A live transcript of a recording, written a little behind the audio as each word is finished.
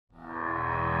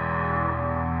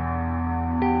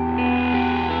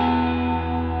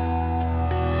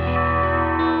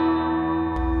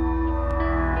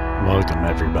Welcome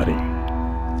everybody.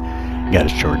 Got a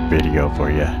short video for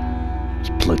you.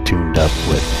 It's platooned up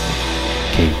with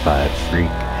K5FREAK,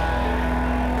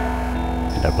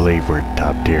 and I believe we're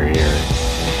top tier here.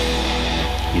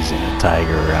 He's in a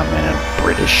Tiger, I'm in a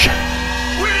British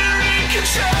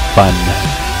fun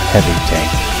heavy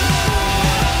tank.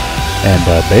 And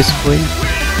basically,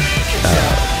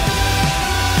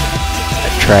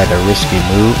 I tried a risky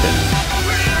move and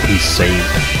he saved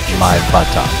my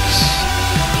buttocks.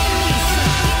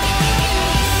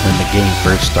 When the game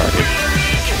first started,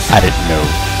 I didn't know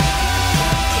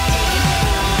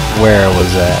where I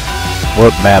was at,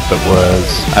 what map it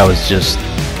was. I was just,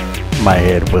 my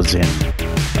head was in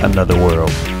another world,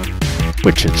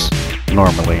 which is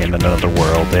normally in another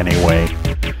world anyway.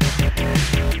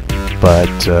 But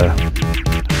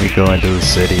we go into the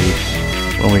city.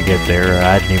 When we get there,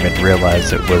 I didn't even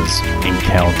realize it was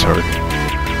encounter.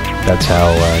 That's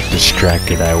how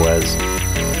distracted I was.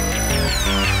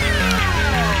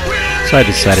 So I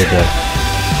decided to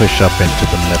push up into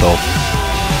the middle,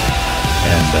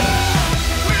 and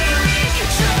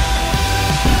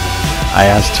I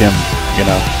asked him, you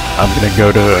know, I'm gonna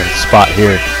go to a spot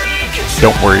here.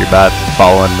 Don't worry about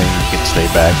following me. You can stay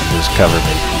back and just cover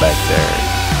me from back there.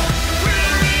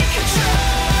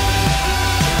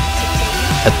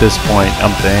 At this point,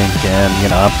 I'm thinking, you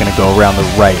know, I'm gonna go around the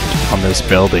right on this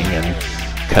building and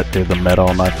cut through the middle,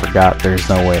 and I forgot there's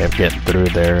no way of getting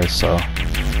through there, so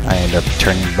I end up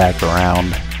turning back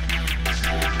around.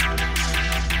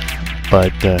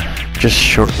 But just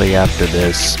shortly after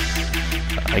this,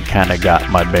 I kind of got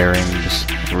my bearings,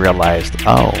 realized,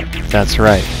 oh, that's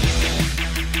right,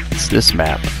 it's this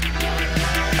map.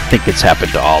 I think it's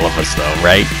happened to all of us though,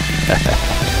 right?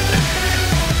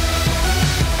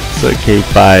 So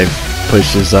K5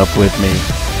 pushes up with me,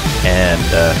 and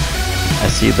I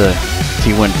see the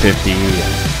T150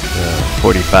 and the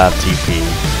 45 TP.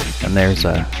 And there's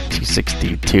a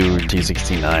T62 or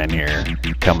T69 here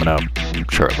coming up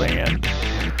shortly, and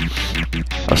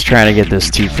I was trying to get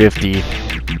this T50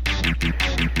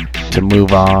 to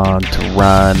move on, to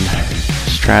run,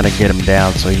 just trying to get him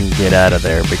down so he can get out of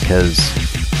there, because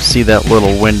see that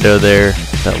little window there,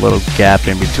 that little gap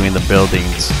in between the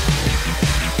buildings,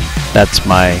 that's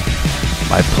my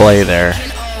play there,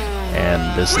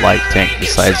 and this light tank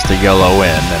decides to YOLO in,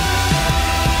 and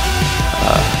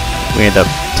we end up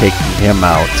taking him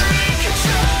out,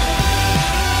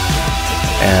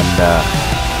 and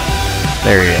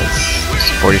there he is. There's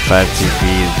 45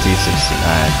 TP, T69.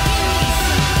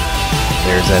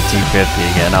 There's that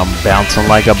T50 again. I'm bouncing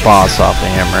like a boss off of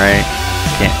him, right?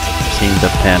 Can't seem to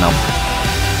pin him.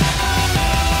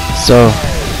 So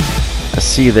I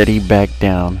see that he backed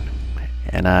down,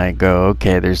 and I go,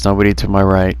 okay, there's nobody to my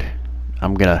right.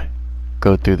 I'm gonna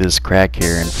go through this crack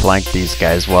here and flank these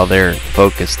guys while they're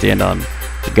focused in on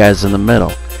the guys in the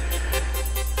middle.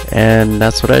 And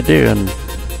that's what I do, and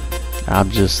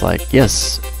I'm just like,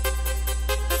 yes,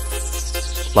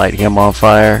 light him on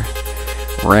fire,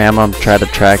 ram him, try to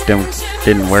track him.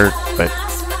 Didn't work, but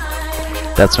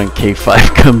that's when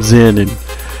K5 comes in and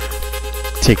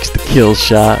takes the kill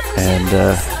shot, and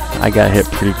I got hit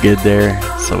pretty good there.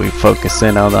 So we focus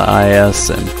in on the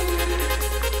IS, and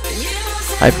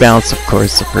I bounce, of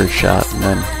course, the first shot, and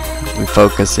then we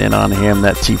focus in on him.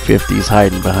 That T50's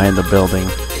hiding behind the building,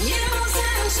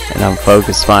 and I'm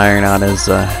focus firing on his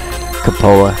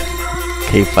cupola.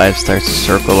 K5 starts to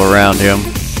circle around him,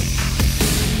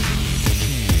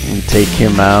 and take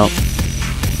him out.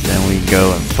 Then we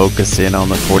go and focus in on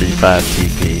the 45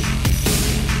 TP,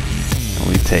 and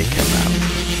we take him out.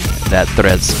 That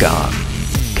threat's gone.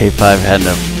 K5 hadn't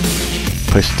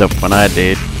have pushed up when I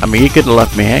did. I mean, he could have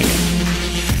left me hanging,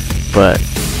 but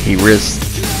he risked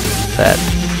that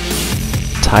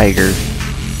Tiger,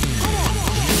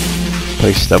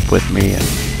 pushed up with me and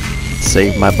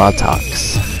saved my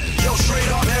buttocks.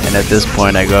 And at this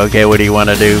point I go, okay, what do you want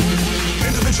to do?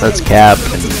 Let's cap.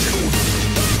 And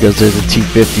he goes, there's a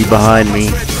T50 behind me.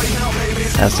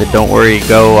 I said, don't worry,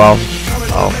 go, I'll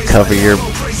cover your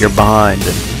behind.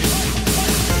 And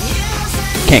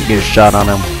can't get a shot on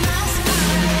him.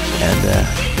 And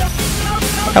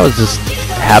I was just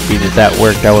happy that that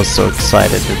worked. I was so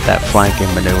excited that that flanking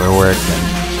maneuver worked, and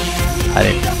I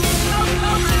didn't.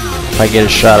 If I get a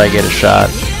shot, I get a shot.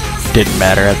 Didn't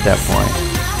matter at that point.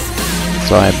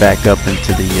 So I back up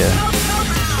into the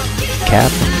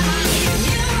cap,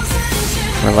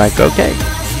 and we're like, okay,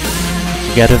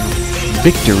 we got a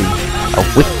victory, a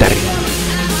victory.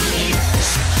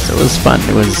 So it was fun.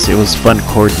 It was fun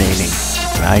coordinating.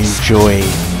 I enjoy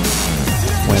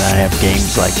when I have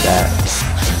games like that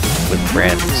with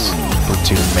friends,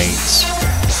 platoon mates.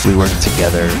 We work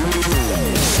together,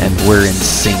 and we're in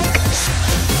sync.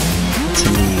 To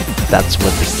me, that's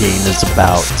what the game is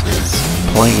about, is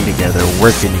playing together,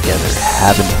 working together,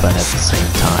 having fun at the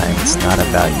same time. It's not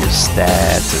about your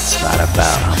stats, it's not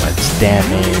about how much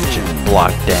damage and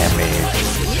block damage,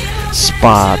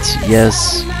 spots.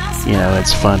 Yes, you know,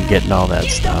 it's fun getting all that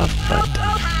stuff, but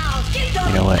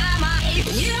you know what?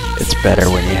 It's better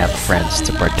when you have friends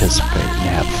to participate and you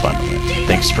have fun with.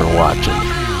 Thanks for watching.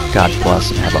 God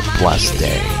bless and have a blessed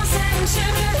day.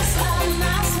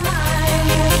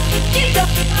 Get the